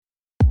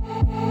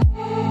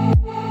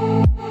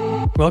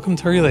Welcome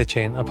to Relay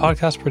Chain, a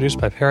podcast produced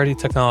by Parity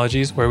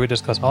Technologies where we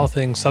discuss all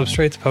things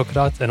Substrates,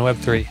 Polkadot, and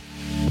Web3.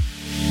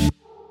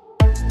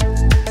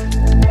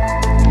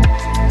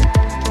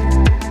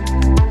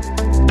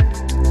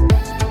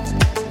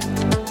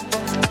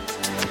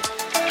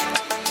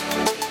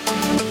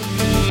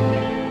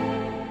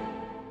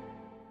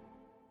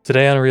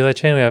 Today on Relay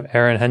Chain, we have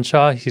Aaron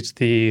Henshaw. He's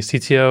the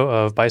CTO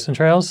of Bison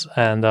Trails.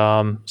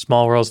 And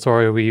small world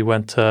story, we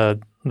went to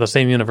the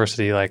same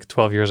university like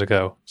 12 years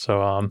ago.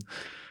 So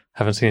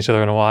haven't seen each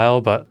other in a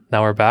while, but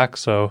now we're back.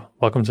 So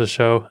welcome to the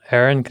show.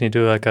 Aaron, can you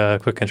do like a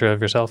quick intro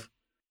of yourself?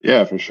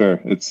 Yeah, for sure.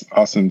 It's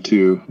awesome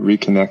to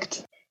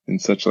reconnect in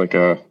such like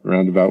a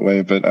roundabout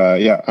way. But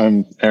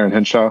I'm Aaron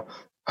Henshaw.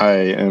 I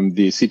am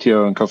the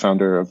CTO and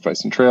co-founder of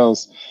Bison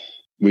Trails.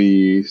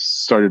 We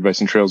started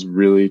Bison Trails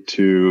really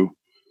to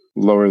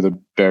lower the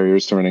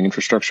barriers to running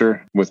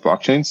infrastructure with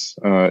blockchains.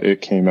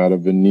 It came out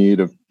of the need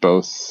of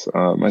both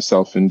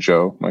myself and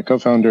Joe, my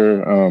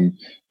co-founder,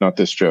 not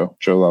this Joe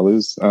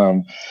Laluz.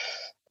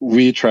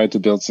 We tried to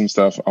build some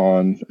stuff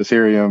on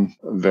Ethereum,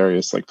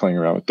 various like playing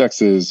around with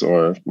DEXs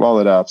or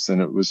wallet apps,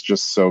 and it was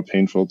just so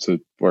painful to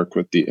work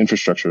with the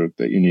infrastructure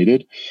that you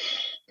needed.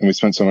 And we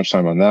spent so much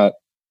time on that.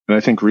 And I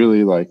think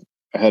really like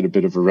I had a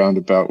bit of a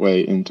roundabout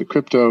way into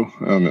crypto.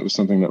 It was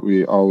something that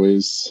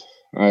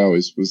I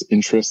always was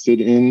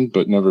interested in,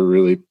 but never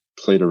really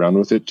played around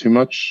with it too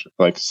much.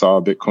 Like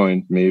saw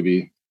Bitcoin,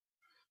 maybe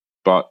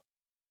bought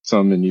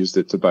some and used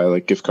it to buy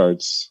like gift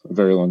cards a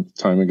very long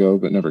time ago,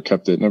 but never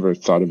kept it, never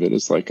thought of it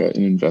as like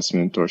an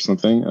investment or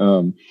something.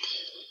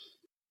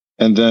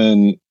 And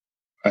then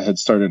I had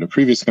started a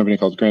previous company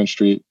called Grand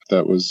Street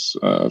that was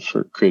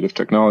for creative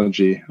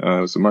technology.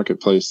 It was a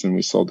marketplace and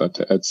we sold that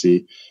to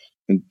Etsy.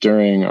 And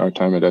during our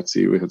time at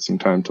Etsy, we had some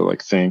time to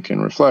like think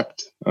and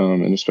reflect,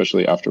 and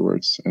especially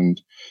afterwards. And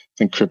I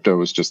think crypto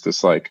was just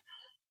this like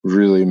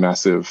really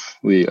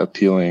massively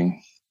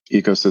appealing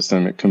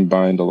ecosystem. It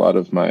combined a lot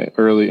of my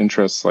early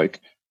interests.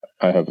 Like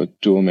I have a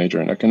dual major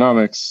in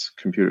economics,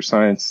 computer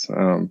science.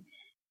 And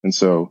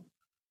so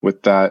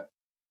with that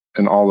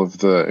and all of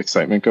the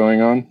excitement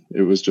going on,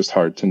 it was just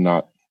hard to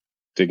not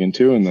dig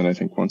into. And then I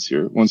think once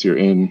you're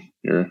in,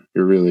 you're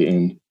really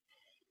in.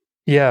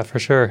 Yeah, for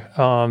sure.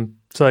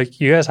 So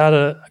like you guys had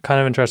a kind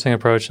of interesting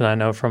approach, and I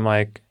know from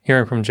like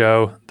hearing from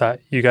Joe that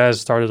you guys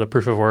started a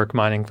proof of work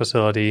mining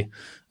facility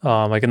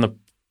like in the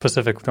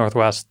Pacific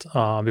Northwest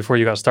before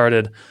you got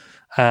started.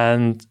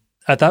 And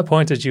at that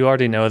point, did you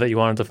already know that you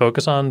wanted to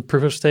focus on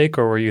proof of stake,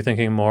 or were you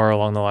thinking more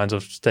along the lines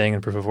of staying in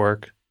proof of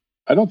work?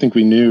 I don't think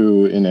we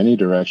knew in any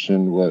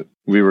direction what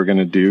we were going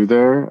to do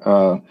there.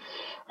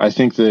 I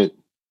think that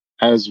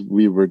as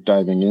we were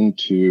diving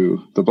into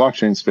the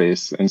blockchain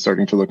space and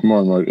starting to look more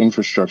and more at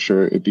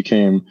infrastructure, it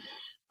became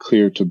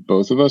clear to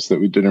both of us that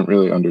we didn't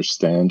really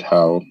understand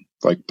how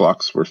like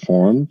blocks were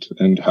formed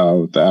and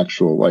how the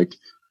actual like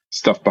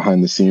stuff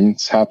behind the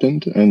scenes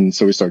happened. And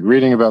so we started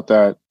reading about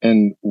that.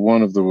 And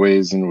one of the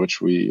ways in which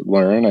we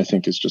learn, I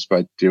think, is just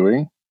by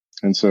doing.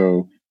 And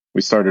so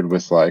we started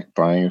with like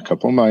buying a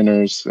couple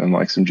miners and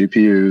like some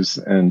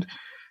GPUs, and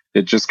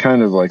it just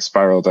kind of like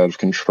spiraled out of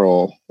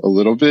control a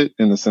little bit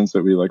in the sense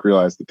that we like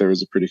realized that there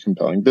was a pretty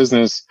compelling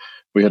business.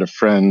 We had a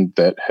friend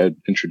that had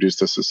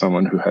introduced us to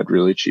someone who had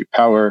really cheap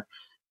power.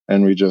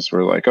 And we just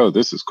were like, oh,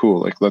 this is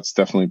cool. Like, let's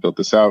definitely build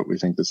this out. We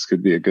think this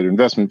could be a good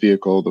investment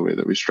vehicle, the way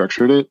that we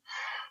structured it.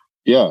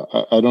 Yeah,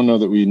 I don't know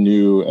that we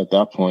knew at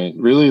that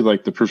point. Really,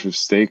 like the proof of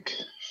stake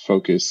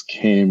focus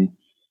came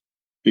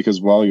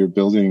because while you're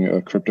building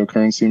a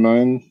cryptocurrency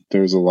mine,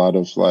 there's a lot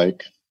of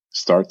like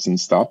starts and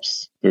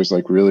stops. There's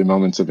like really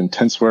moments of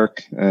intense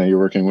work. You're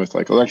working with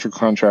like electrical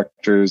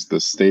contractors, the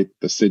state,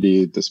 the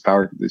city, these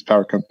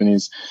power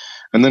companies.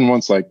 And then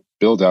once like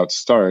build out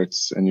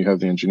starts and you have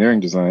the engineering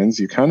designs,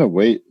 you kind of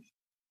wait.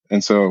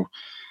 And so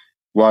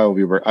while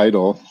we were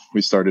idle,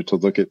 we started to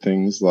look at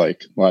things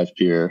like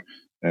Livepeer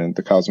and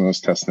the Cosmos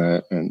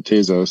testnet and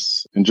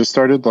Tezos, and just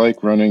started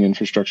like running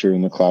infrastructure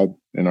in the cloud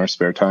in our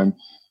spare time.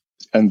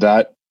 And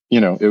that,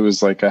 it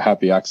was like a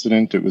happy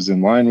accident. It was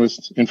in line with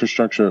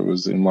infrastructure. It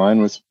was in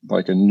line with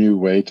like a new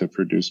way to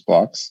produce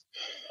blocks.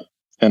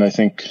 And I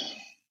think,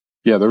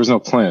 there was no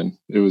plan.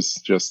 It was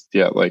just,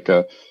 like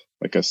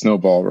a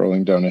snowball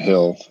rolling down a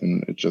hill,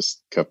 and it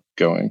just kept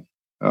going.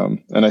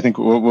 And I think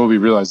what we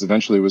realized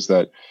eventually was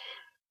that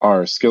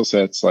our skill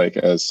sets, like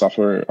as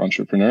software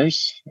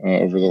entrepreneurs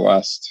over the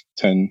last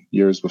 10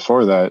 years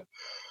before that,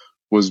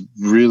 was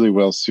really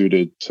well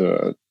suited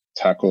to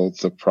tackle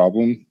the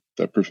problem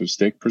that proof of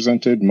stake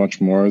presented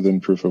much more than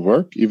proof of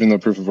work, even though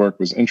proof of work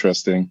was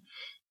interesting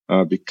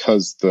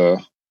because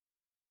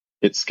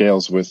it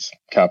scales with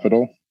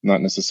capital,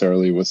 not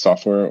necessarily with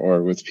software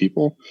or with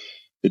people.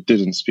 It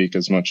didn't speak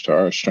as much to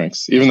our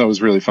strengths, even though it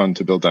was really fun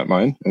to build that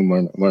mine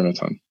and learn a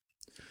ton.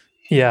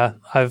 Yeah,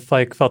 I've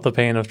like felt the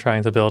pain of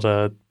trying to build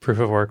a proof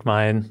of work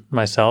mine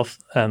myself.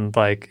 And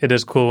like, it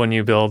is cool when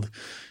you build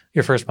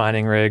your first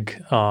mining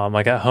rig,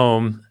 like at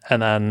home.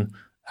 And then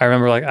I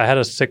remember like I had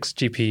a 6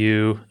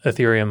 GPU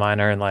Ethereum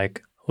miner in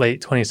like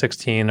late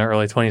 2016 or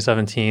early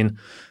 2017.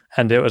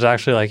 and it was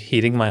actually like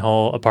heating my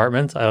whole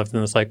apartment. I lived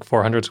in this like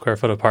 400 square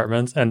foot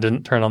apartment and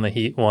didn't turn on the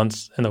heat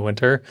once in the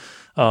winter.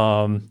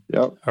 Or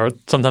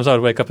sometimes I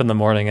would wake up in the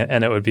morning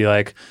and it would be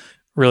like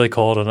really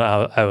cold, and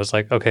I was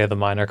like, okay, the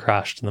miner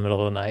crashed in the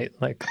middle of the night.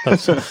 Like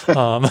that's,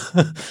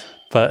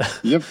 but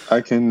yep,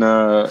 I can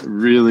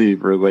really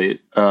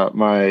relate.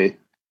 My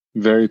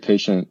very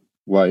patient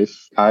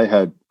wife, I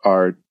had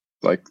our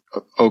like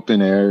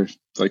open air,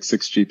 like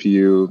 6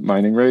 GPU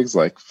mining rigs,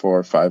 like 4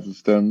 or 5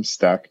 of them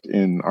stacked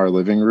in our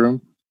living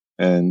room,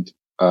 and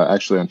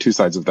actually on 2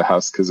 sides of the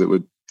house, because it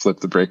would flip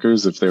the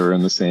breakers if they were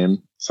in the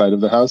same side of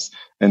the house,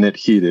 and it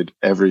heated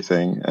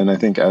everything. And I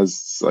think I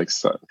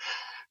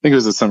think it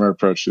was a summer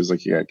approach. She was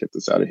like, "You gotta get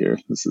this out of here.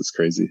 This is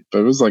crazy." But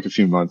it was like a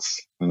few months.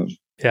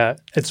 Yeah,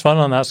 it's fun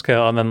on that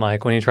scale. And then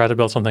like when you try to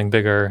build something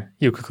bigger,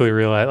 you quickly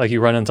realize like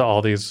you run into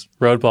all these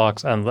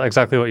roadblocks, and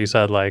exactly what you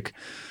said, like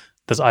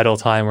this idle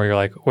time where you're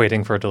like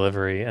waiting for a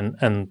delivery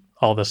and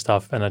all this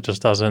stuff, and it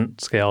just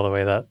doesn't scale the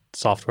way that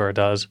software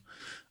does.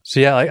 So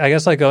yeah, like, I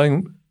guess like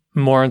going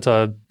more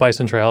into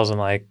Bison Trails, and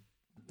like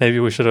maybe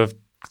we should have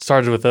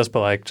started with this, but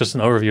like just an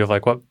overview of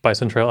like what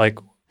Bison Trail, like,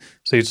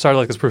 so you started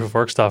like this proof of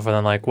work stuff, and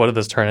then like what did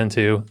this turn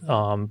into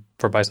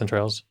for Bison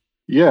Trails?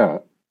 Yeah,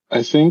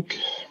 I think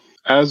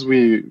as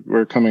we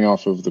were coming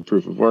off of the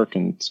proof of work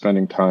and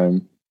spending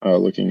time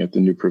looking at the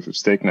new proof of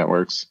stake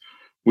networks,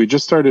 we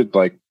just started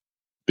like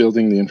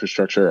building the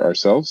infrastructure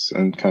ourselves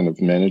and kind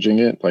of managing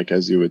it, like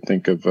as you would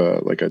think of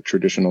like a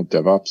traditional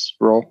DevOps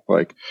role,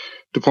 like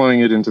deploying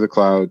it into the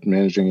cloud,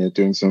 managing it,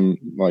 doing some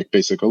like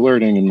basic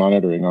alerting and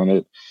monitoring on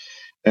it.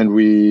 And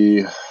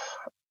we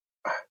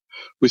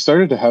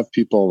started to have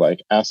people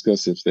like ask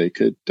us if they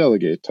could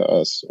delegate to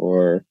us,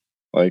 or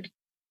like,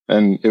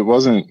 and it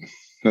wasn't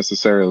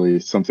necessarily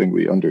something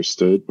we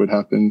understood would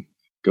happen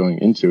going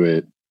into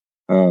it.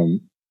 And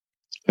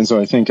so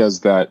I think as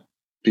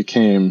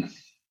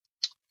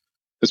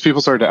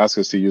people started to ask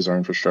us to use our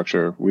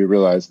infrastructure, we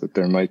realized that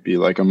there might be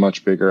like a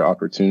much bigger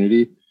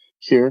opportunity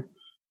here.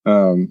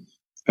 And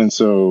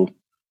so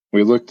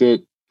we looked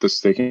at the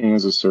staking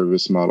as a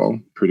service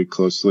model pretty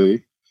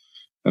closely.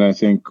 And I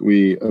think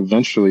we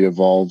eventually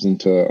evolved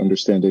into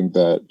understanding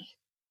that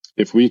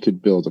if we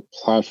could build a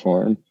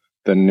platform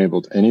that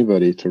enabled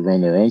anybody to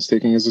run their own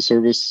staking as a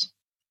service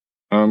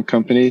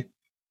company,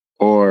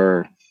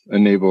 or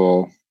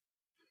enable,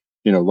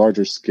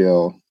 larger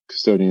scale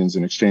custodians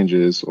and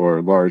exchanges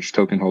or large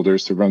token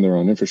holders to run their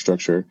own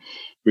infrastructure,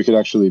 we could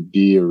actually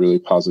be a really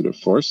positive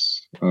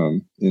force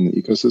in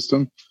the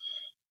ecosystem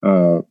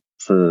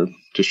for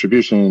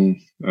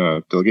distribution,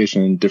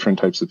 delegation, different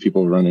types of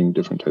people running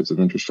different types of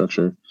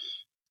infrastructure.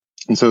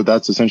 And so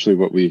that's essentially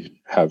what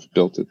we have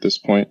built at this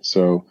point.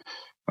 So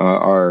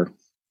our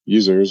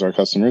users, our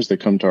customers, they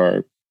come to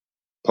our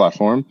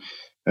platform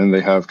and they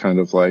have kind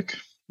of like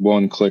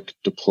one-click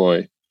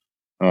deploy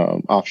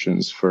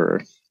options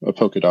for a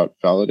Polkadot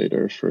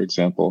validator, for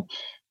example.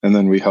 And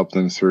then we help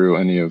them through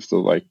any of the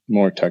like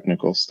more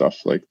technical stuff,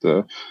 like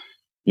the,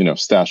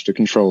 stash to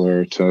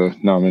controller to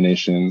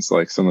nominations,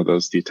 like some of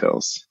those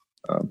details.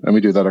 And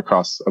we do that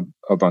across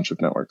a bunch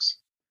of networks.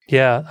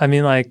 Yeah. I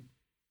mean, like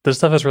this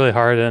stuff is really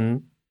hard.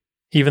 And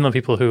even the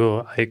people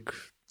who like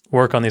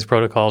work on these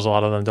protocols, a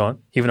lot of them don't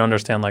even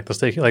understand like the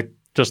staking, like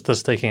just the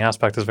staking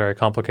aspect is very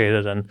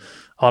complicated. And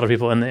a lot of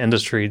people in the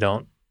industry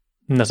don't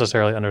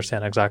necessarily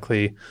understand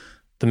exactly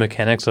the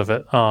mechanics of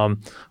it. What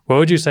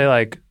would you say,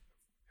 like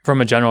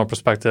from a general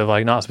perspective,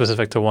 like not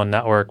specific to one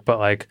network, but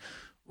like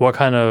what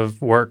kind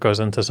of work goes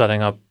into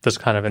setting up this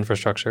kind of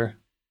infrastructure?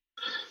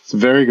 It's a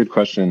very good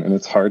question, and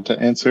it's hard to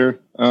answer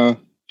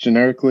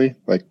generically,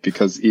 like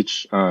because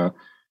each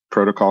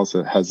protocol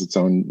has its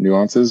own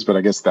nuances. But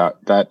I guess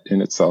that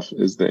in itself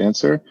is the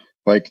answer.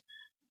 Like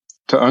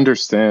to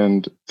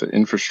understand the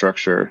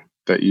infrastructure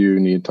that you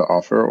need to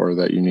offer or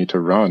that you need to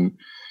run,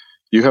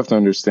 you have to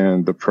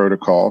understand the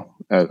protocol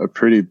at a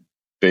pretty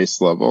base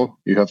level.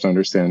 You have to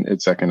understand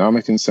its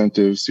economic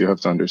incentives. You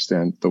have to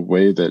understand the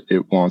way that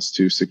it wants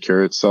to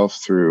secure itself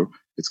through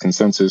its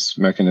consensus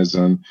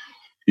mechanism.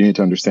 You need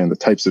to understand the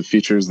types of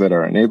features that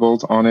are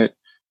enabled on it.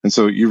 And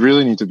so you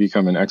really need to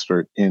become an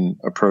expert in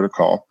a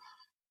protocol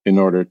in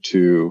order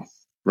to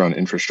run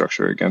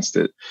infrastructure against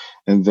it.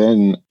 And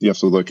then you have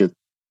to look at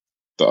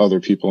the other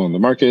people in the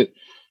market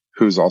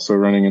who's also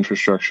running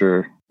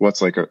infrastructure.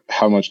 What's like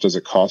how much does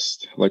it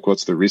cost? Like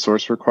what's the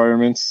resource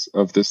requirements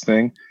of this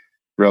thing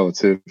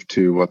relative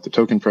to what the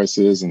token price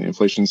is and the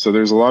inflation? So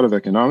there's a lot of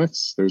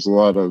economics. There's a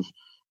lot of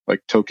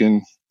like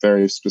token,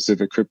 very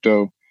specific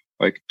crypto,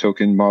 like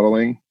token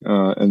modeling.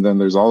 And then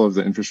there's all of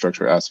the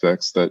infrastructure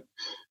aspects that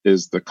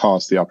is the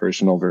cost, the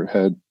operational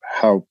overhead.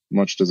 How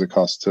much does it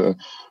cost to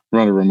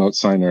run a remote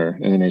signer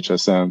in an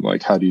HSM?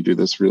 Like, how do you do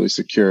this really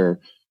secure?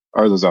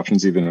 Are those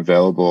options even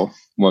available?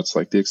 What's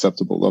like the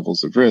acceptable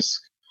levels of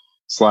risk?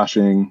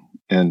 Slashing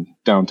and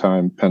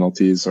downtime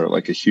penalties are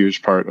like a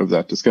huge part of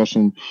that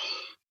discussion.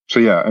 So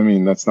yeah, I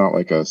mean, that's not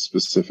like a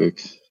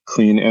specific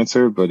clean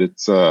answer, but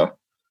it's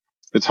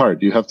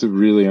hard. You have to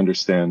really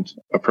understand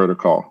a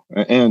protocol,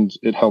 and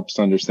it helps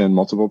to understand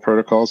multiple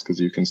protocols because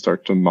you can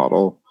start to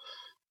model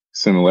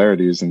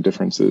similarities and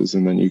differences.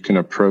 And then you can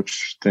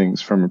approach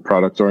things from a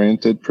product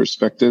oriented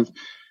perspective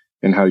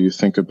and how you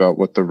think about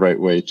what the right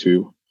way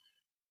to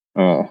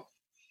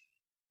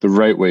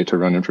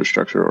run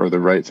infrastructure or the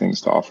right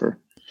things to offer.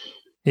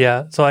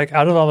 Yeah. So like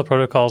out of all the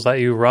protocols that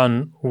you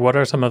run, what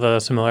are some of the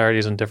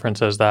similarities and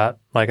differences that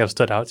like have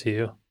stood out to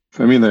you?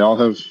 I mean, they all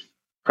have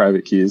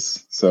private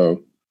keys.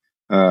 So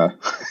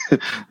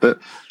the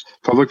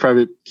public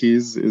private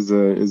keys is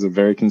a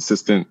very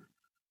consistent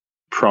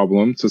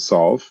problem to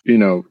solve.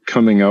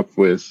 Coming up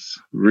with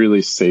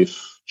really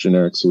safe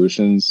generic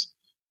solutions.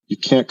 You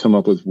can't come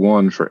up with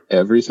one for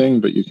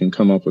everything, but you can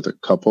come up with a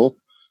couple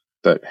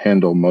that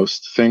handle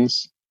most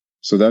things.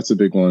 So that's a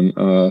big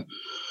one.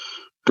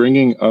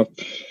 Bringing up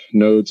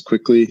nodes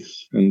quickly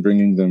and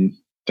bringing them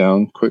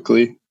down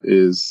quickly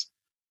is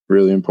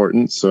really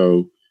important.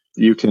 So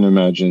you can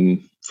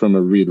imagine from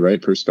a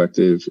read-write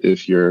perspective,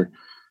 if you're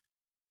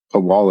a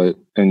wallet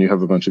and you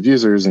have a bunch of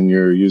users and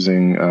you're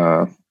using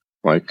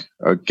like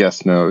a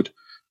guest node,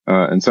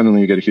 and suddenly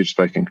you get a huge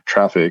spike in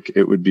traffic,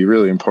 it would be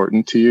really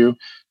important to you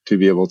to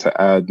be able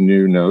to add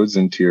new nodes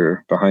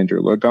behind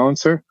your load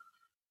balancer.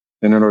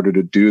 And in order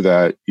to do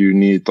that, you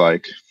need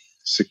like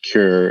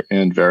secure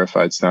and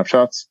verified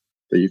snapshots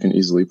that you can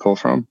easily pull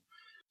from.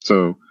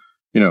 So,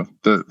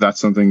 that's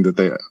something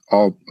that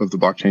all of the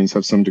blockchains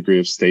have some degree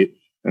of state,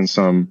 and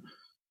some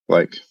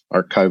like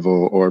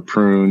archival or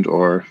pruned,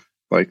 or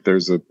like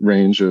there's a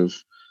range of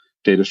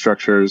data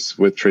structures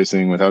with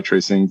tracing, without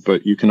tracing,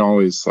 but you can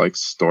always like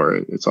store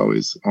it. It's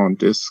always on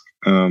disk.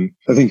 I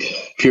think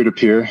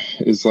peer-to-peer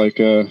is like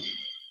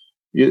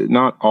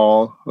not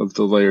all of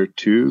the layer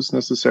 2s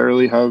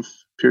necessarily have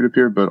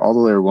peer-to-peer, but all the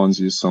layer 1s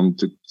use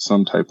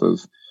some type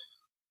of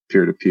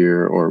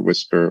peer-to-peer or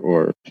Whisper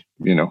or,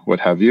 what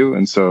have you.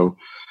 And so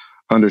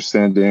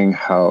understanding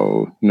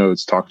how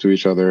nodes talk to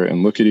each other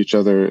and look at each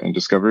other and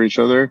discover each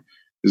other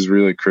is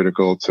really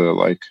critical to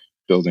like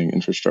building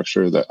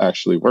infrastructure that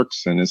actually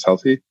works and is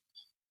healthy.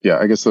 Yeah,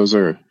 I guess those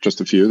are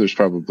just a few. There's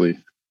probably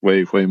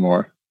way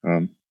more.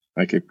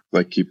 I could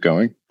like keep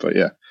going, but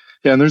yeah.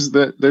 And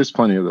there's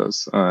plenty of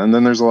those. And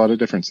then there's a lot of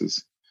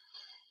differences.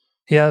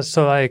 Yeah,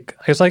 so like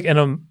I guess like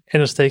in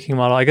a staking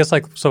model, I guess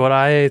like so what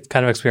I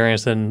kind of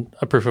experienced in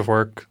a proof of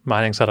work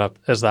mining setup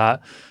is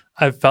that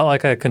I felt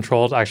like I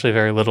controlled actually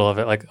very little of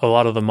it. Like a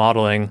lot of the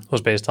modeling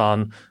was based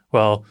on,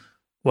 well,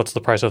 what's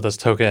the price of this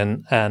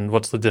token and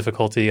what's the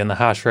difficulty and the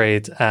hash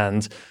rate,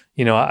 and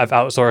I've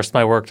outsourced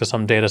my work to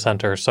some data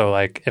center. So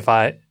like if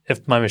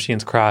my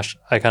machines crash,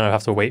 I kind of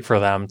have to wait for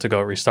them to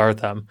go restart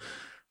them.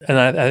 And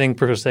I think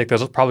proof of stake,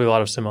 there's probably a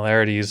lot of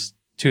similarities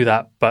to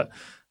that, but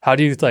how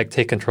do you like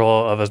take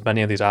control of as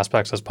many of these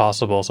aspects as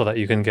possible so that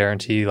you can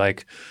guarantee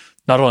like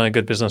not only a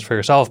good business for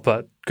yourself,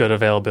 but good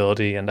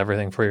availability and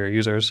everything for your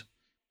users?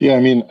 Yeah, I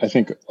mean, I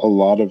think a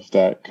lot of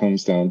that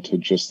comes down to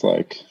just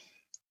like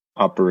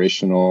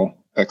operational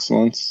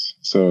excellence.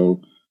 So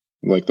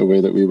like the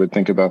way that we would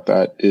think about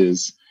that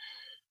is,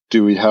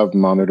 do we have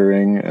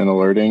monitoring and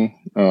alerting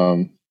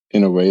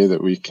in a way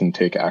that we can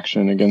take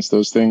action against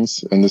those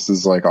things? And this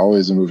is like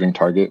always a moving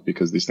target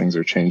because these things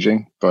are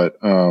changing, but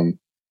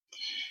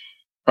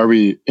are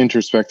we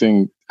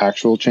introspecting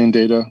actual chain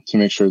data to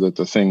make sure that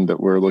the thing that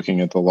we're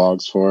looking at the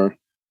logs for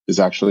is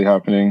actually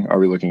happening? Are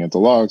we looking at the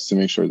logs to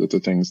make sure that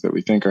the things that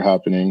we think are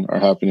happening are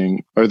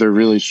happening? Are there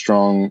really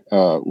strong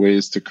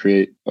ways to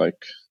create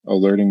like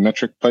alerting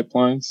metric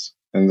pipelines?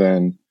 And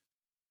then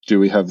do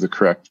we have the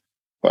correct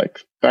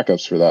like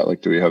backups for that?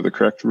 Like, do we have the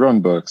correct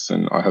run books,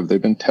 and have they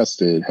been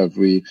tested? Have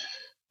we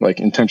like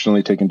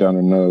intentionally taken down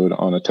a node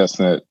on a test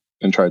net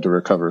and tried to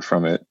recover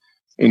from it?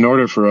 In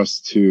order for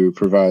us to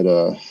provide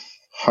a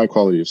high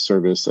quality of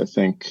service, I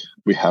think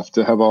we have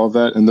to have all of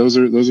that. And those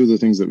are the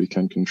things that we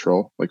can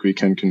control. Like we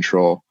can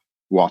control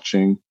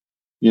watching,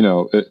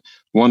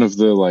 one of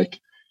the like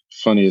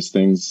funniest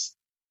things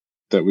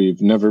that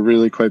we've never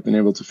really quite been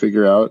able to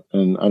figure out,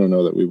 and I don't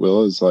know that we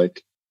will, is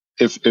like,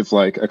 if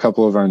like a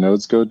couple of our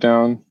nodes go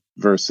down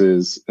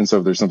versus, and so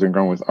if there's something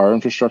wrong with our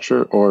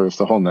infrastructure, or if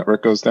the whole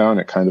network goes down,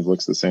 it kind of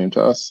looks the same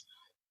to us.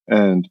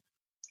 And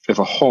if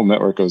a whole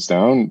network goes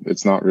down,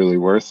 it's not really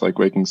worth like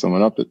waking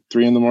someone up at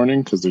 3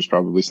 a.m. because there's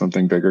probably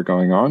something bigger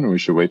going on and we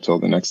should wait till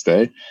the next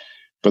day.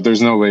 But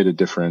there's no way to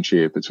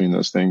differentiate between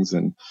those things.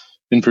 And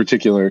in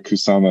particular,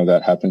 Kusama,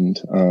 that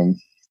happened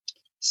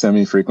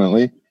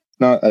semi-frequently,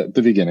 not at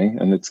the beginning,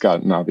 and it's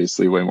gotten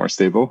obviously way more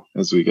stable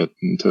as we get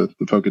into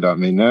the Polkadot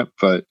mainnet.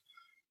 But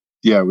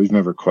yeah, we've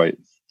never quite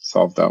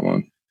solved that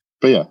one.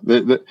 But yeah,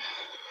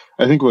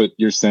 I think what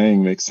you're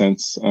saying makes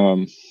sense.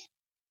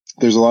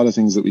 There's a lot of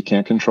things that we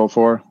can't control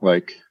for,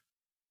 like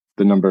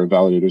the number of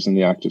validators in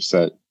the active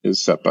set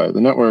is set by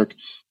the network.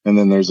 And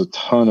then there's a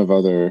ton of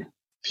other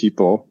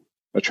people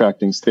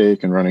attracting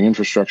stake and running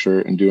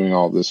infrastructure and doing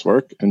all of this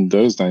work. And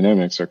those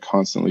dynamics are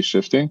constantly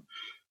shifting.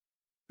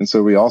 And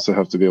so we also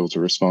have to be able to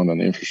respond on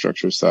the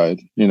infrastructure side,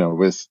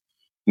 with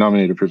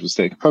nominated proof of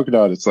stake.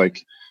 Polkadot, it's like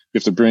you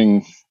have to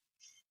bring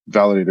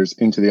validators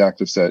into the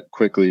active set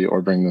quickly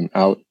or bring them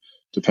out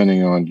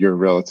depending on your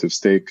relative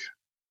stake.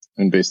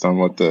 And based on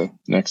what the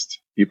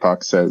next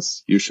epoch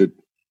says you should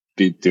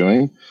be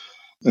doing.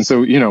 And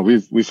so,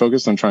 we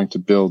focused on trying to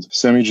build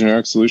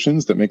semi-generic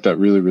solutions that make that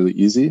really, really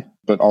easy.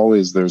 But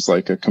always there's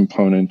like a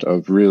component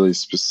of really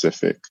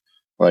specific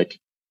like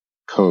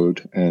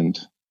code and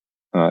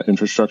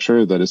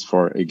infrastructure that is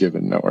for a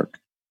given network.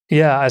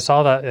 Yeah, I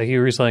saw that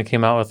you recently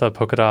came out with a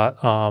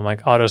Polkadot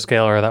like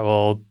autoscaler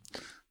that'll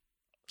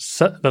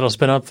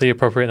spin up the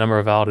appropriate number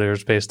of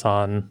validators based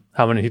on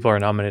how many people are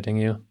nominating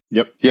you.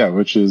 Yep. Yeah,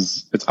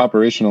 it's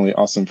operationally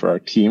awesome for our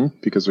team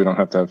because we don't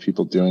have to have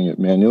people doing it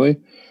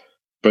manually.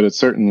 But it's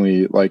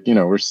certainly like,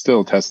 we're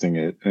still testing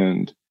it,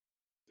 and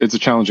it's a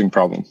challenging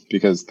problem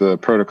because the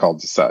protocol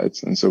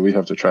decides. And so we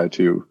have to try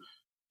to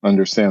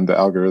understand the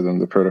algorithm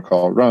the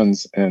protocol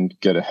runs and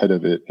get ahead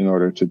of it in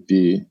order to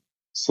be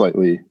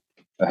slightly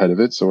ahead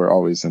of it. So we're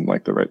always in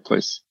like the right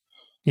place.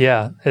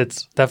 Yeah,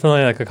 it's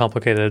definitely like a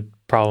complicated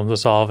problem to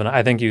solve. And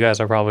I think you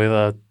guys are probably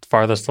the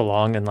farthest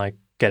along in like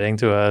getting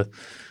to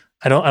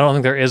I don't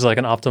think there is like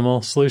an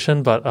optimal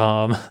solution, but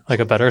like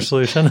a better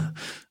solution.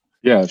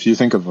 Yeah, if you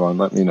think of one,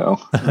 let me know.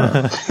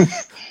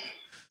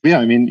 Yeah,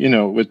 I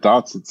mean, with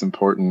dots, it's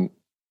important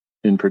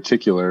in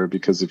particular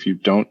because if you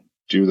don't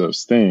do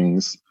those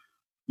things,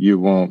 you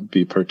won't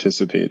be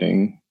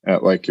participating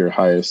at like your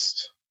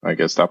highest, I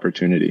guess,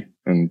 opportunity.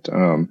 And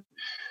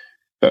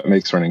that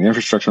makes running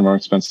infrastructure more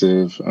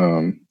expensive.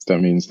 That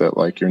means that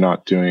like you're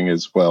not doing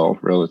as well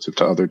relative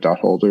to other dot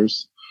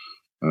holders.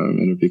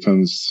 And it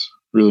becomes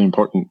really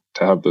important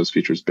to have those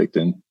features baked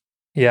in.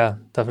 Yeah,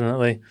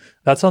 definitely.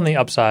 That's on the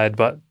upside,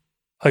 but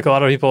like a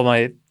lot of people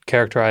might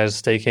characterize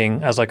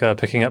staking as like a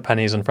picking up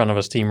pennies in front of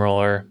a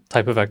steamroller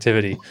type of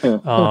activity.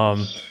 So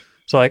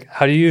like,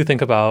 how do you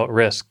think about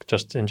risk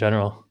just in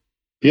general?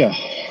 Yeah,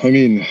 I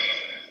mean,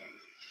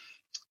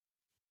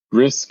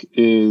 risk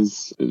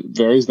varies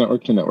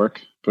network to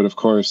network, but of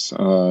course,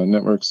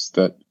 networks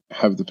that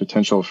have the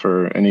potential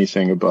for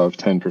anything above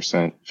 10%,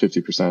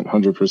 50%,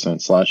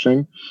 100%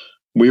 slashing,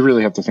 we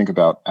really have to think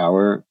about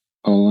our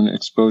own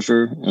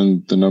exposure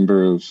and the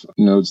number of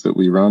nodes that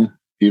we run,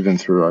 even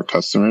through our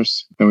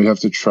customers. And we have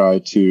to try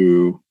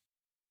to,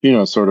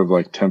 sort of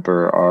like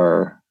temper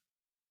our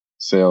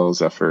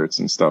sales efforts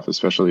and stuff,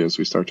 especially as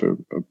we start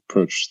to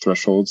approach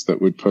thresholds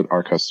that would put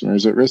our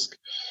customers at risk.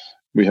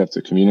 We have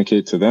to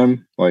communicate to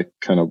them, like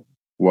kind of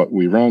what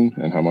we run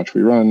and how much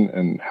we run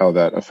and how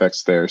that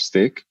affects their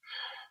stake.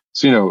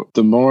 So,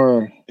 the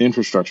more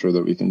infrastructure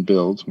that we can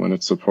build when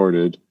it's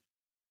supported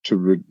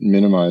to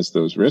minimize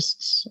those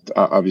risks,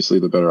 obviously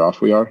the better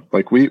off we are.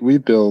 Like we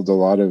build a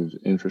lot of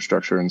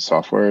infrastructure and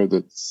software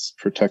that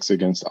protects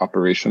against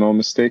operational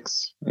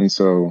mistakes. And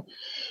so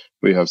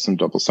we have some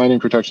double signing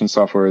protection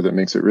software that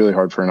makes it really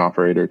hard for an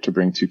operator to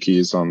bring two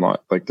keys online,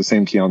 like the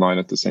same key online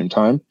at the same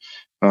time,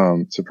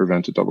 to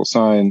prevent a double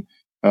sign.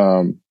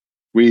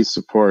 We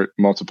support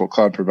multiple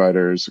cloud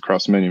providers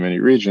across many, many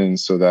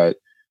regions so that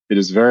it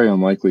is very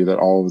unlikely that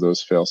all of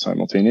those fail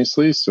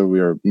simultaneously. So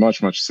we are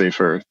much, much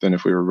safer than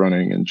if we were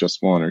running in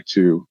just one or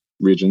two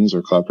regions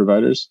or cloud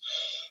providers.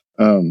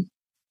 And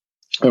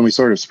we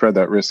sort of spread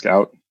that risk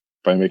out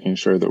by making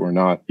sure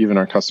that even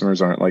our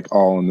customers aren't like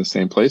all in the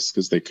same place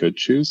because they could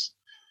choose.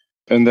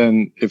 And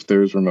then if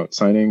there's remote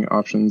signing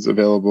options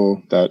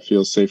available, that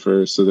feels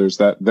safer. So there's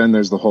that. Then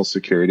there's the whole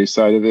security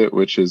side of it,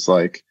 which is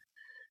like,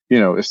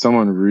 if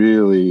someone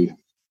really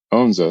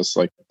owns us,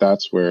 like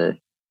that's where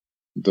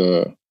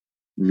the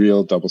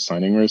real double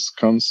signing risk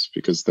comes,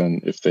 because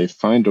then if they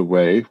find a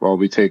way, while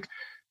we take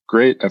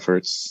great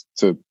efforts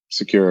to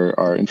secure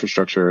our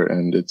infrastructure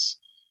and it's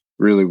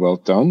really well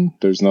done,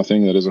 there's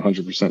nothing that is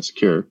 100%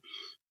 secure.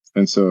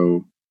 And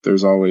so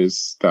there's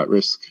always that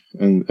risk.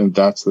 And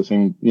that's the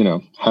thing,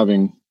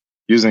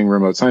 using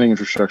remote signing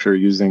infrastructure,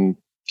 using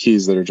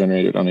keys that are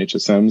generated on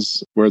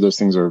HSMs where those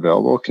things are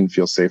available can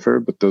feel safer,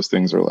 but those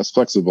things are less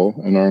flexible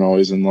and aren't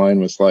always in line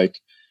with like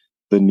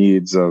the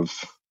needs of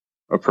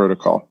a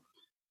protocol.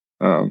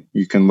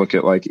 You can look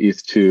at like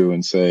ETH2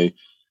 and say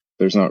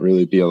there's not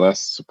really BLS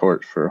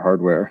support for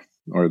hardware,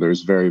 or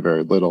there's very,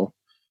 very little.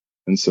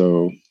 And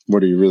so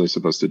what are you really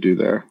supposed to do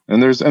there?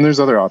 And there's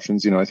other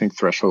options. I think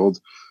threshold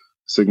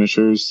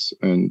signatures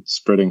and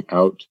spreading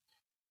out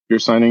your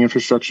signing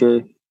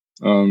infrastructure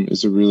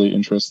is a really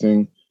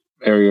interesting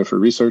area for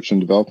research and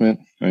development.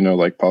 I know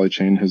like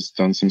Polychain has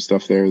done some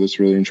stuff there that's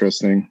really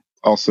interesting.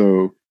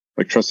 Also,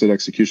 like trusted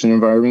execution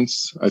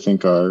environments, I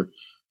think are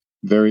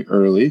very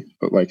early,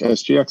 but like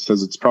SGX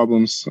has its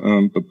problems.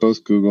 But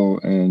both Google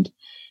and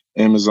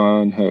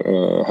Amazon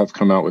have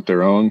come out with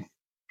their own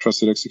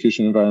trusted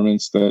execution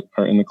environments that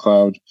are in the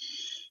cloud.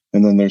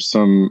 And then there's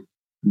some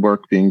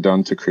work being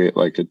done to create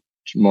like a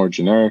more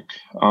generic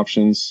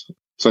options.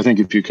 So I think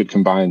if you could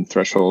combine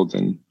Threshold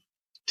and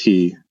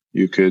T,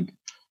 you could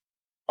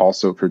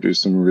also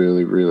produce some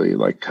really, really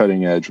like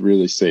cutting edge,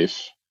 really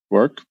safe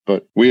work.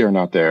 But we are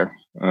not there.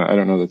 I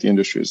don't know that the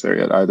industry is there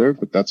yet either,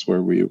 but that's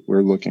where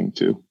we're looking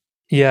to.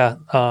 Yeah,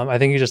 I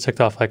think you just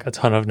ticked off like a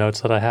ton of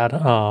notes that I had.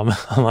 I'm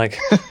like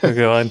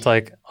go into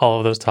like all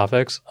of those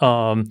topics.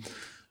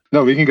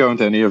 No, we can go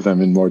into any of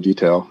them in more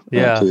detail.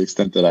 Yeah. To the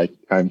extent that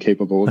I'm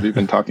capable of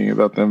even talking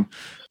about them.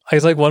 I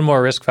guess like one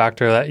more risk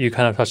factor that you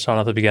kind of touched on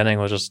at the beginning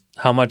was just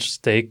how much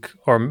stake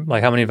or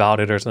like how many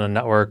validators in a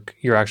network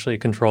you're actually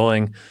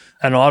controlling.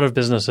 And a lot of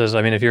businesses,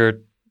 I mean, if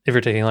you're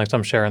taking like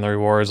some share in the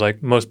rewards,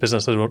 like most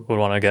businesses would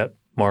want to get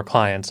more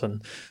clients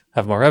and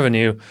have more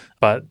revenue.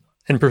 But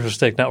in proof of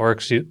stake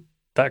networks,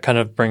 that kind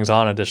of brings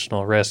on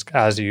additional risk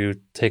as you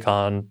take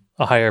on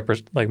a higher,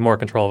 like more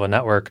control of a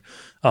network.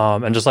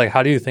 And just like,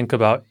 how do you think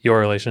about your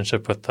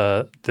relationship with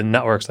the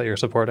networks that you're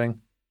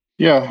supporting?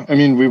 Yeah, I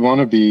mean, we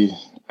want to be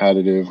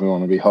additive. We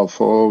want to be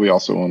helpful. We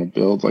also want to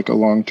build like a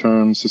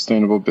long-term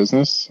sustainable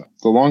business.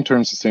 The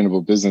long-term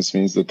sustainable business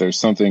means that there's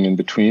something in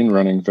between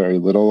running very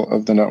little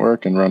of the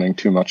network and running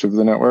too much of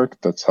the network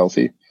that's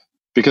healthy,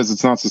 because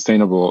it's not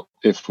sustainable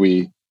if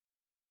we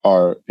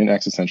are in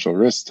existential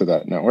risk to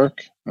that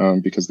network,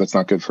 because that's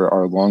not good for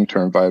our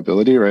long-term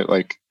viability, right?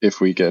 Like if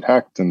we get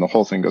hacked and the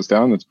whole thing goes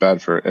down, that's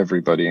bad for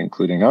everybody,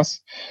 including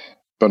us.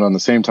 But on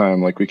the same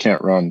time, like we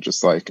can't run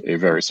just like a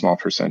very small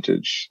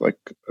percentage, like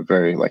a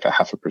very like a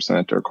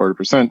 0.5% or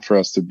 0.25% for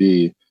us to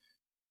be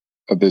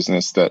a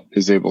business that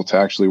is able to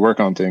actually work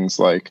on things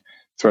like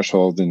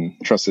threshold and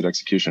trusted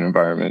execution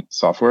environment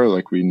software.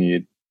 Like we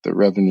need the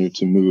revenue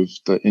to move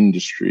the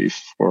industry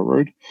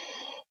forward.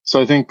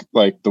 So I think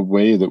like the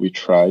way that we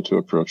try to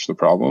approach the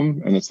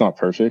problem, and it's not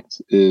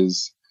perfect,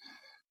 is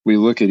we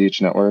look at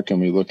each network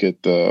and we look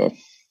at the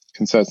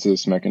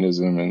consensus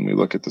mechanism and we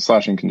look at the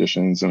slashing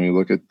conditions and we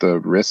look at the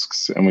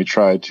risks and we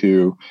try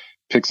to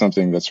pick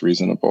something that's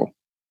reasonable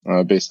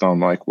based on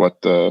like what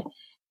the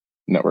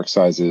network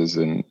size is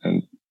and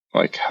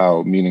like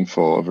how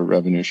meaningful of a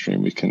revenue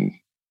stream we can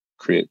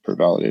create per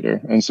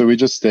validator. And so we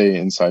just stay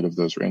inside of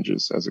those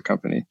ranges as a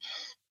company.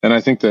 And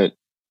I think that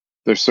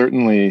there's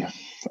certainly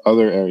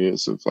other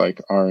areas of like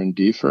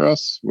R&D for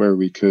us where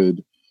we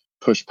could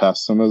push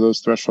past some of those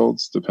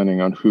thresholds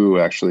depending on who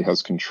actually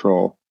has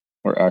control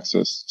or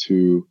access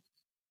to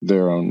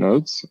their own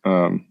nodes.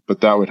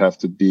 But that would have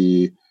to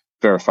be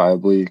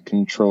verifiably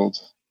controlled.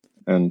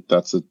 And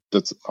that's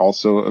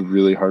also a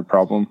really hard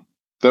problem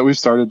that we've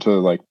started to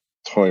like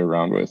toy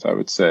around with, I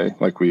would say.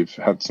 Like we've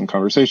had some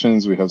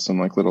conversations, we have some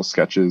like little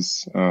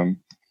sketches,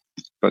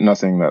 but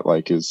nothing that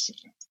like is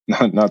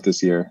not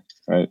this year,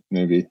 right?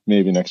 Maybe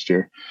next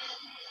year.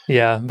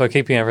 Yeah, but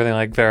keeping everything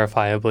like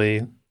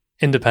verifiably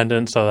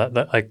independent so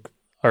that like,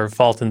 or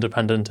fault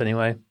independent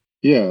anyway.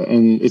 Yeah,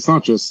 and it's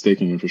not just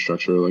staking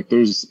infrastructure. Like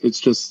it's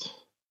just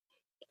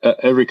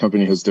every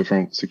company has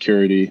different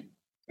security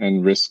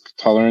and risk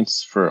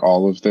tolerance for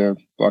all of their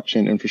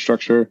blockchain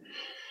infrastructure.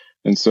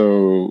 And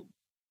so,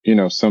 you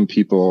know, some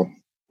people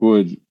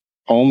would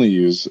only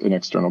use an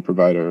external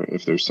provider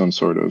if there's some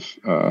sort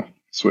of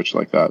switch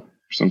like that,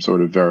 some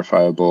sort of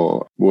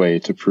verifiable way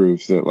to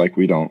prove that like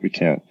we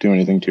can't do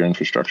anything to your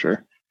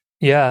infrastructure.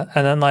 Yeah,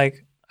 and then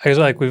like I guess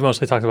like we've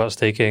mostly talked about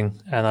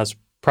staking, and that's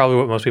probably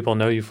what most people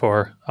know you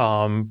for.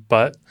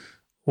 But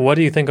what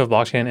do you think of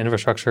blockchain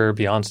infrastructure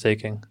beyond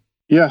staking?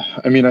 Yeah,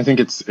 I mean, I think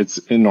it's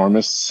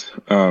enormous,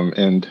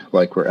 and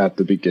like we're at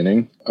the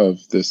beginning of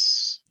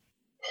this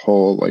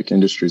whole like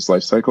industry's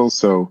life cycle.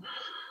 So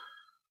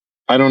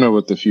I don't know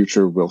what the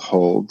future will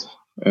hold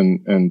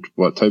and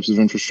what types of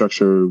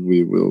infrastructure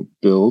we will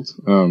build.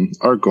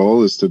 Our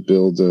goal is to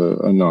build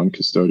a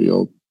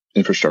non-custodial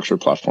infrastructure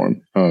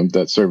platform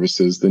that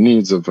services the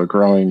needs of a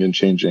growing and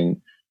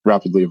changing,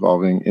 rapidly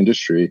evolving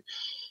industry.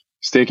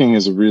 Staking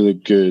is a really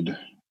good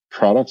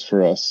product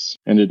for us,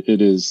 and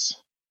it is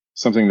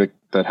something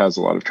that has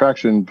a lot of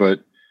traction.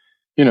 But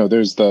you know,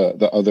 there's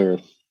the other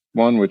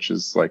one, which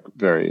is like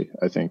very,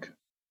 I think,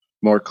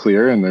 more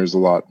clear, and there's a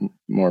lot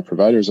more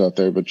providers out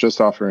there, but just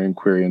offering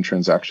query and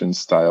transaction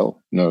style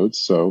nodes.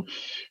 So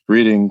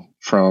reading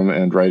from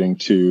and writing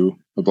to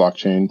the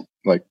blockchain,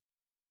 like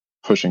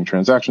pushing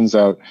transactions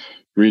out,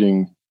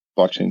 reading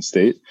blockchain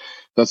state.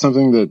 That's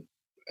something that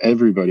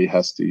everybody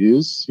has to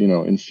use. You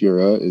know,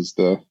 Infura is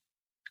the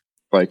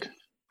like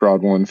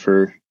broad one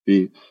for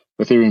the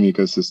Ethereum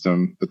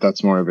ecosystem, but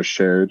that's more of a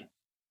shared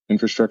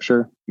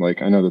infrastructure.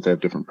 Like I know that they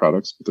have different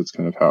products, but that's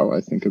kind of how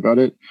I think about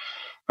it.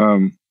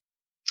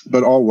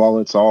 But all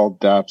wallets, all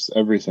dApps,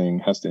 everything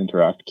has to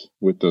interact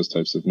with those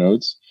types of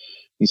nodes.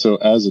 And so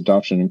as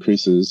adoption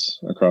increases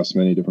across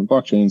many different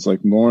blockchains,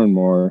 like more and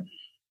more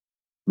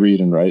read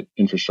and write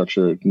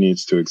infrastructure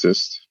needs to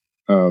exist.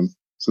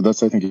 So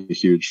that's, I think, a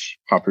huge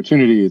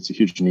opportunity. It's a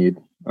huge need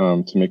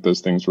to make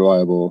those things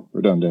reliable,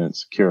 redundant,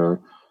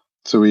 secure.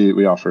 So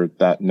we offer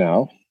that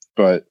now,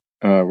 but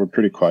we're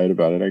pretty quiet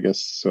about it, I guess.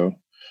 So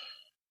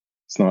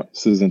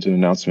this isn't an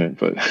announcement,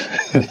 but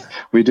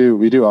we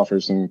do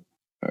offer some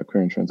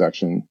query and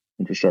transaction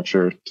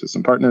infrastructure to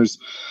some partners.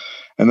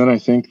 And then I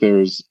think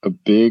there's a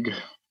big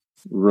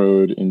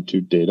road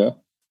into data,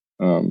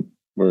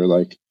 where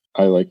like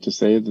I like to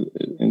say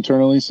that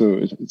internally. So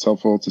it's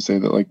helpful to say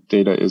that like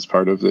data is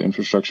part of the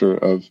infrastructure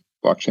of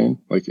blockchain,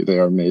 like they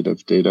are made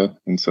of data.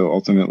 And so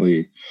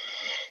ultimately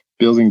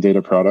building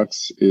data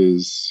products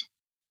is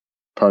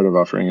part of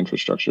offering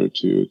infrastructure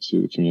to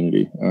the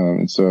community.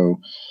 And so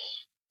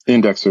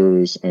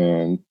indexers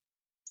and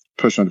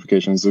push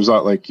notifications, there's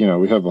not like, you know,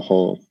 we have a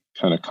whole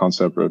kind of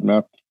concept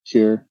roadmap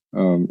here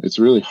It's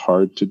really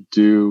hard to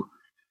do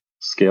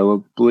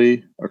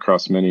scalably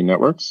across many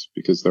networks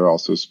because they're all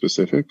so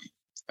specific.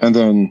 And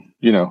then,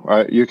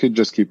 you could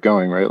just keep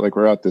going, right? Like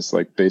we're at this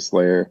like base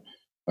layer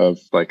of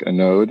like a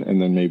node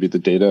and then maybe the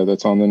data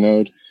that's on the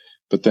node.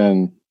 But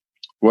then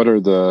what are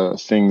the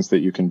things that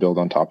you can build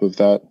on top of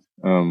that?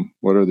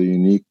 What are the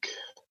unique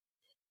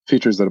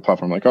features that a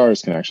platform like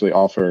ours can actually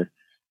offer?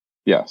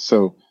 Yeah.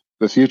 So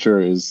the future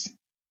is,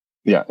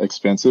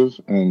 expansive,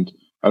 and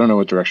I don't know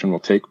what direction we'll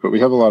take, but we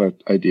have a lot of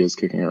ideas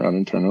kicking around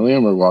internally,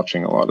 and we're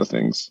watching a lot of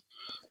things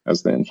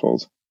as they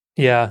unfold.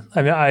 Yeah,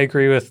 I mean, I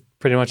agree with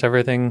pretty much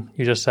everything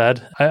you just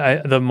said.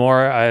 The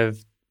more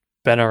I've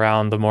been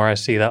around, the more I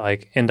see that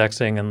like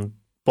indexing and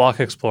block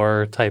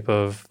explorer type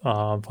of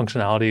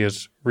functionality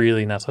is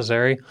really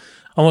necessary.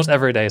 Almost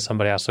every day,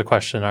 somebody asks a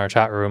question in our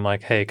chat room,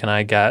 like, "Hey, can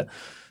I get,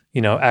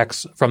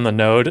 X from the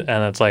node?"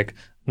 And it's like,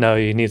 "No,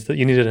 you need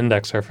an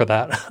indexer for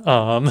that."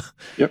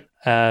 Yep.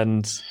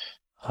 And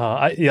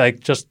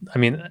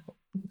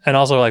and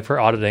also like for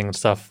auditing and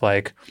stuff,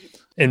 like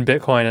in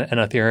Bitcoin and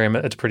Ethereum,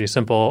 it's pretty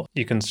simple.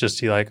 You can just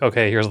see like,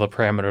 okay, here's the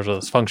parameters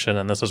of this function,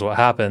 and this is what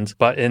happens.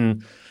 But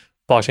in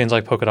blockchains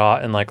like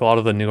Polkadot and like a lot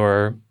of the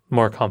newer,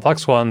 more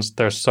complex ones,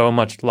 there's so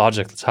much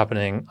logic that's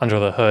happening under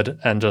the hood,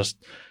 and just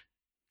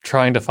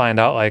trying to find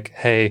out like,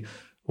 hey,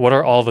 what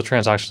are all the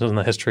transactions in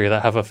the history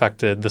that have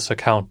affected this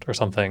account or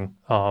something?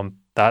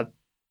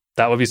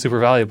 That would be super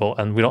valuable,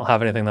 and we don't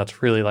have anything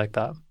that's really like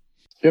that.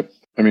 Yep.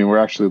 I mean, we're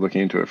actually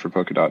looking into it for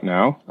Polkadot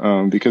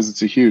now because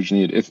it's a huge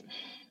need. If,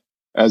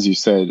 as you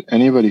said,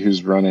 anybody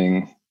who's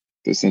running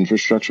this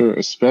infrastructure,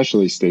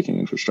 especially staking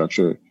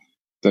infrastructure,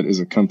 that is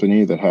a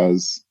company that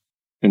has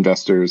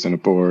investors and a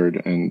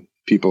board and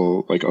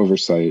people like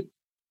oversight,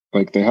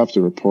 like they have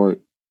to report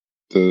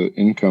the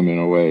income in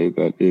a way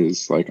that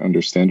is like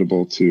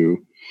understandable to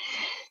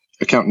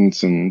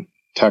accountants and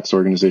tax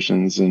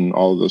organizations and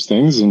all of those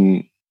things.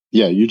 And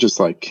yeah, you just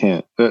like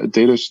can't. The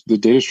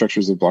data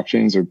structures of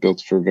blockchains are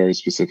built for very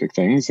specific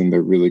things, and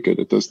they're really good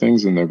at those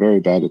things, and they're very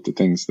bad at the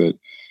things that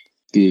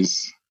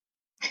these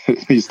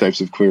types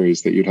of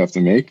queries that you'd have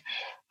to make.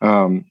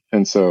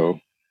 And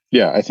so,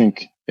 I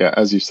think,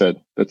 as you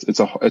said,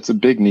 it's a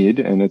big need,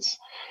 and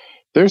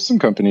there's some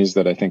companies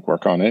that I think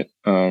work on it.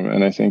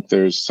 And I think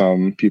there's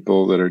some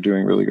people that are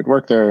doing really good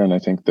work there. And I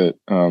think that,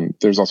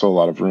 there's also a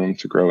lot of room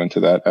to grow into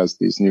that as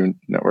these new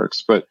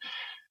networks. But,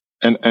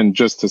 and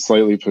just to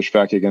slightly push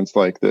back against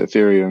like the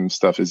Ethereum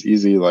stuff is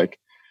easy. Like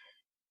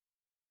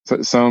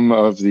some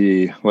of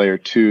the layer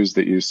 2s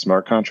that use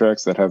smart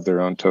contracts that have their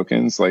own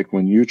tokens, like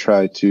when you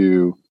try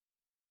to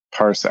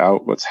parse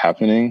out what's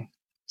happening,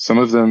 some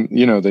of them,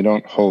 they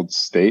don't hold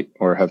state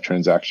or have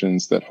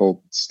transactions that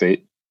hold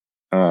state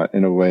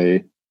in a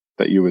way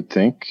that you would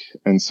think.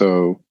 And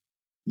so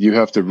you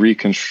have to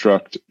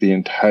reconstruct the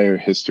entire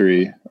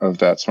history of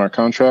that smart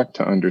contract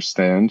to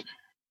understand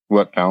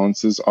what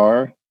balances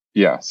are.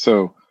 Yeah.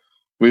 So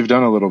we've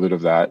done a little bit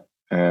of that,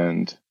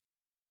 and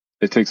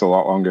it takes a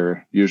lot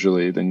longer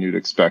usually than you'd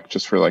expect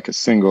just for like a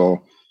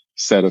single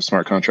set of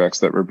smart contracts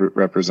that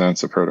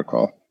represents a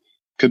protocol.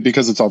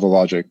 Because it's all the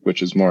logic,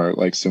 which is more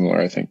like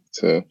similar, I think,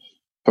 to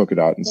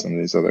Polkadot and some of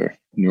these other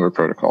newer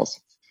protocols.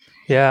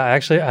 Yeah,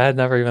 actually, I had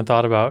never even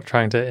thought about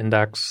trying to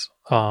index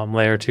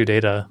layer 2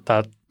 data.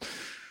 That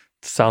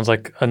sounds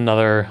like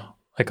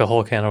a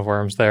whole can of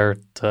worms there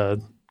to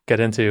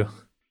get into.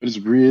 It's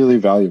really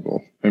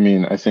valuable. I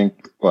mean, I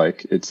think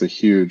like it's a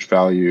huge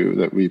value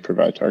that we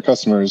provide to our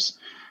customers.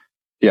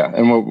 Yeah,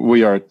 and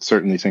we are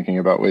certainly thinking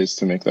about ways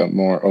to make that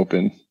more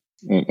open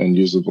and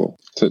usable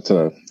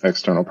to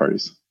external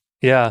parties.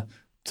 Yeah.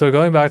 So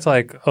going back to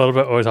like a little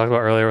bit what we talked about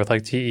earlier with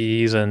like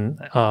TEEs and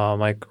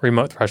like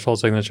remote threshold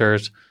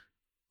signatures,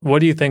 what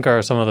do you think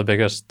are some of the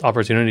biggest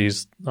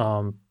opportunities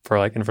for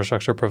like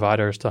infrastructure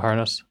providers to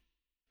harness?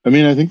 I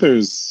mean, I think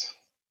there's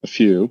a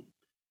few.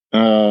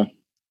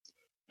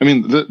 I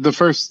mean,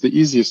 the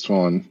easiest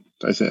one,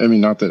 I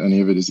mean, not that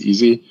any of it is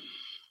easy,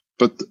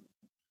 but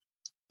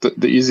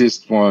the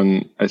easiest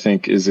one, I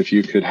think, is if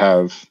you could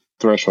have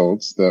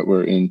thresholds that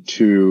were in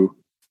two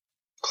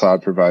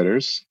cloud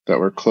providers that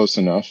were close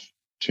enough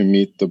to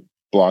meet the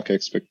block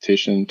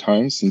expectation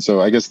times. And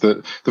so I guess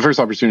the first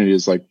opportunity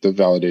is like the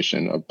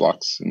validation of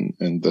blocks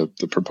and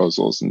the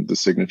proposals and the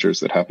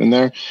signatures that happen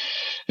there.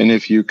 And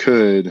if you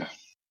could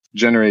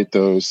generate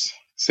those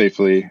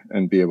safely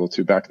and be able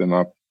to back them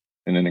up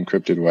in an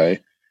encrypted way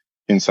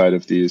inside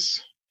of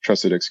these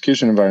trusted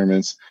execution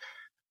environments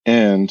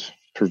and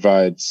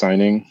provide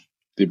signing,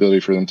 the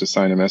ability for them to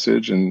sign a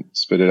message and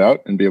spit it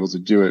out and be able to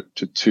do it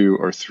to 2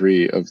 or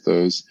 3 of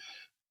those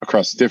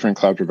across different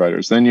cloud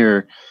providers, then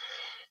you're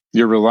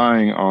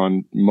relying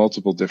on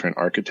multiple different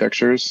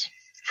architectures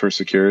for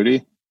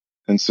security.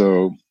 And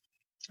so,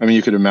 I mean,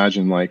 you could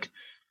imagine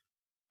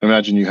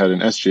you had an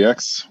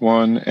SGX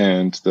one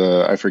and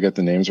I forget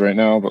the names right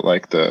now, but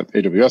like the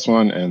AWS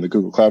one and the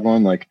Google Cloud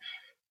one, like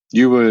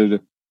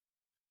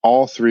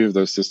all 3 of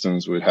those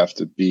systems would have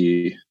to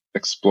be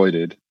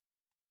exploited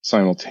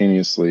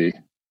simultaneously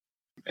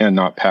and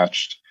not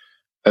patched,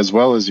 as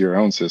well as your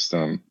own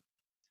system.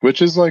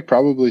 which is like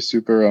probably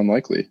super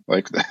unlikely.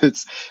 Like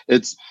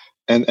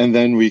and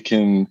then we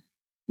can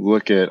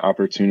look at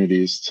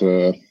opportunities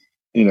to,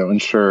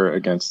 insure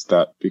against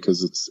that,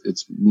 because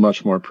it's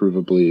much more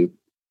provably,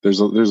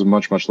 there's a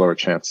much lower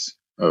chance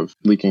of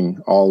leaking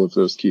all of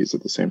those keys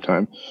at the same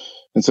time.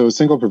 And so a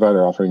single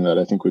provider offering that,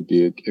 I think, would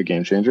be a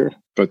game changer,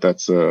 but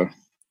that's a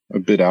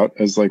bit out,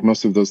 as like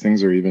most of those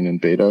things are even in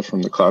beta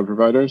from the cloud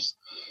providers.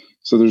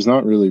 So there's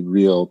not really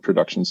real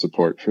production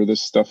support for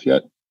this stuff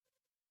yet.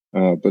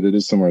 But it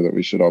is somewhere that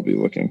we should all be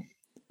looking.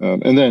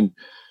 And then,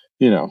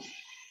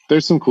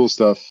 there's some cool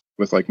stuff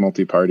with like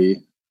multi-party,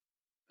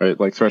 right?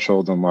 Like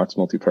Threshold unlocks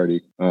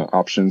multi-party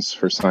options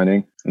for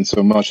signing. And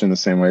so much in the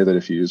same way that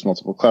if you use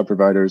multiple cloud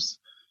providers,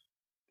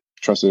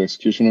 trusted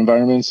execution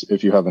environments,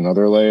 if you have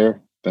another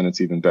layer, then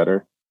it's even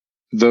better.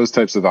 Those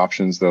types of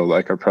options, though,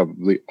 like are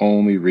probably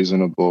only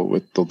reasonable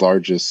with the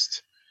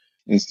largest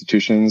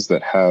institutions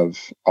that have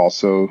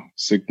also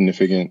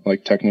significant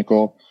like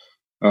technical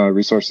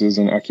resources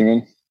and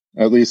acumen,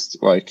 at least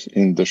like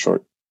in the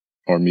short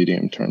or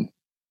medium term.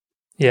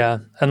 Yeah.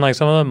 And like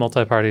some of the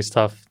multi-party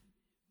stuff,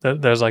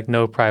 there's like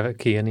no private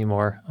key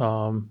anymore.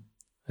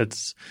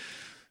 It's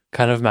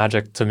kind of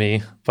magic to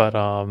me, but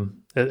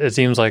it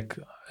seems like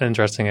an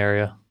interesting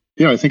area.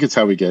 I think it's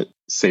how we get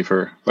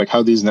safer, like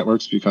how these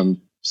networks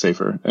become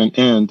safer.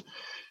 And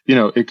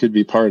it could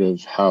be part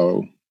of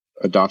how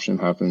adoption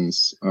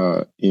happens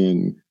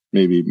in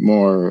maybe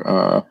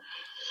more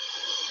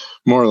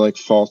like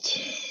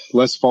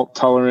less fault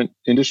tolerant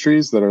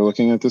industries that are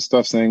looking at this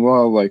stuff saying,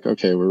 well, like,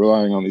 okay, we're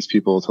relying on these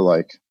people to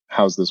like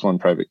house this one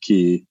private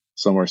key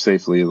somewhere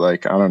safely.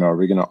 Like, I don't know, are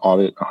we going to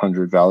audit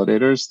 100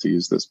 validators to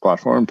use this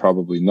platform?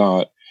 Probably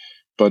not.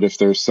 But if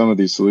there's some of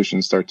these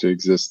solutions start to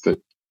exist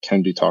that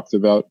can be talked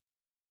about,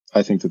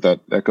 I think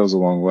that goes a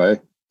long way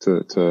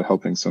to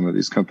helping some of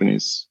these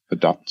companies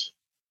adopt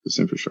this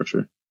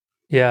infrastructure.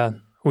 Yeah.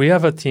 We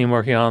have a team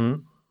working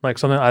on like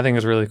something I think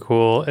is really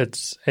cool.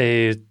 It's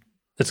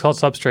called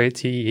Substrate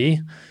TEE,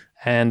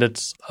 and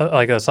it's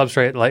like a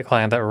Substrate light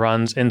client that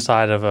runs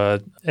inside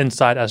Intel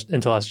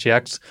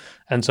SGX.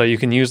 And so you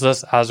can use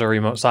this as a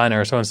remote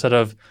signer. So instead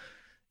of,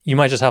 you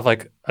might just have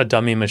like a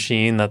dummy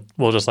machine that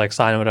will just like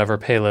sign whatever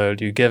payload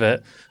you give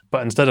it.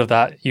 But instead of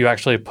that, you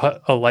actually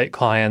put a light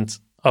client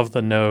of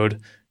the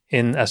node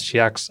in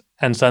SGX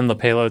and send the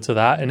payload to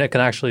that. And it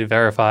can actually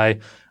verify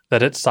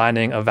that it's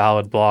signing a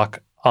valid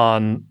block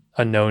on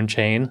a known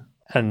chain.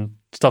 And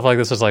stuff like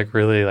this is like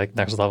really like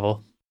next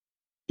level.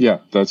 Yeah,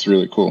 that's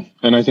really cool.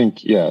 And I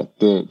think,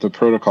 the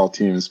protocol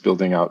team is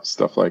building out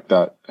stuff like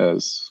that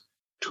as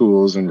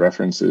tools and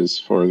references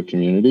for the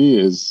community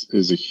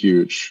is a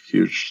huge,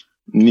 huge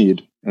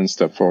need and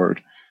step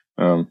forward.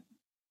 I'm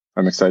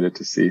excited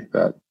to see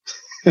that.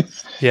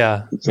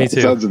 Yeah, me too.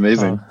 It sounds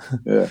amazing.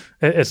 Yeah,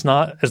 it's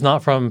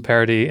not from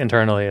Parity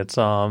internally. It's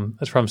from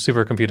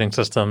Supercomputing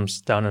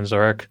Systems down in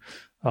Zurich.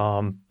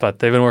 But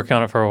they've been working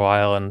on it for a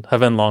while and have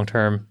been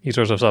long-term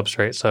users of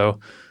Substrate. So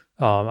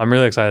I'm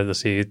really excited to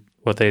see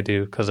what they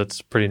do because it's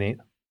pretty neat.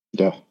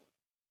 Yeah.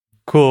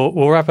 Cool.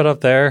 We'll wrap it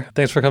up there.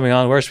 Thanks for coming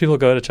on. Where should people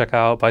go to check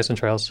out Bison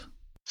Trails?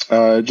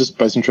 Just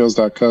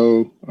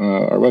bisontrails.co,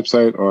 our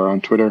website, or on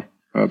Twitter,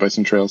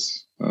 Bison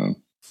Trails. We're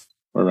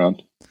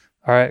around.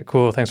 All right,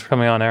 cool. Thanks for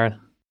coming on, Aaron.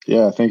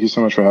 Yeah, thank you so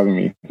much for having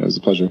me. It was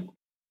a pleasure.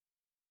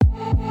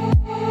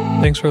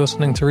 Thanks for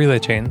listening to Relay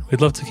Chain.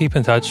 We'd love to keep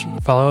in touch.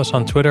 Follow us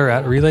on Twitter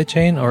at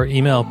RelayChain or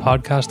email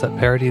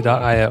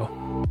podcast@parity.io.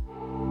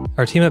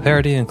 Our team at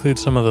Parity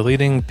includes some of the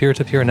leading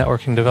peer-to-peer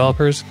networking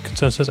developers,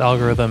 consensus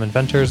algorithm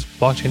inventors,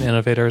 blockchain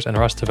innovators, and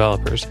Rust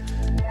developers.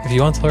 If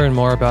you want to learn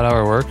more about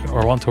our work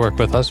or want to work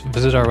with us,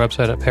 visit our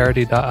website at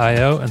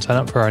parity.io and sign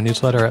up for our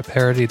newsletter at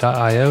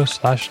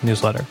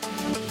parity.io/newsletter.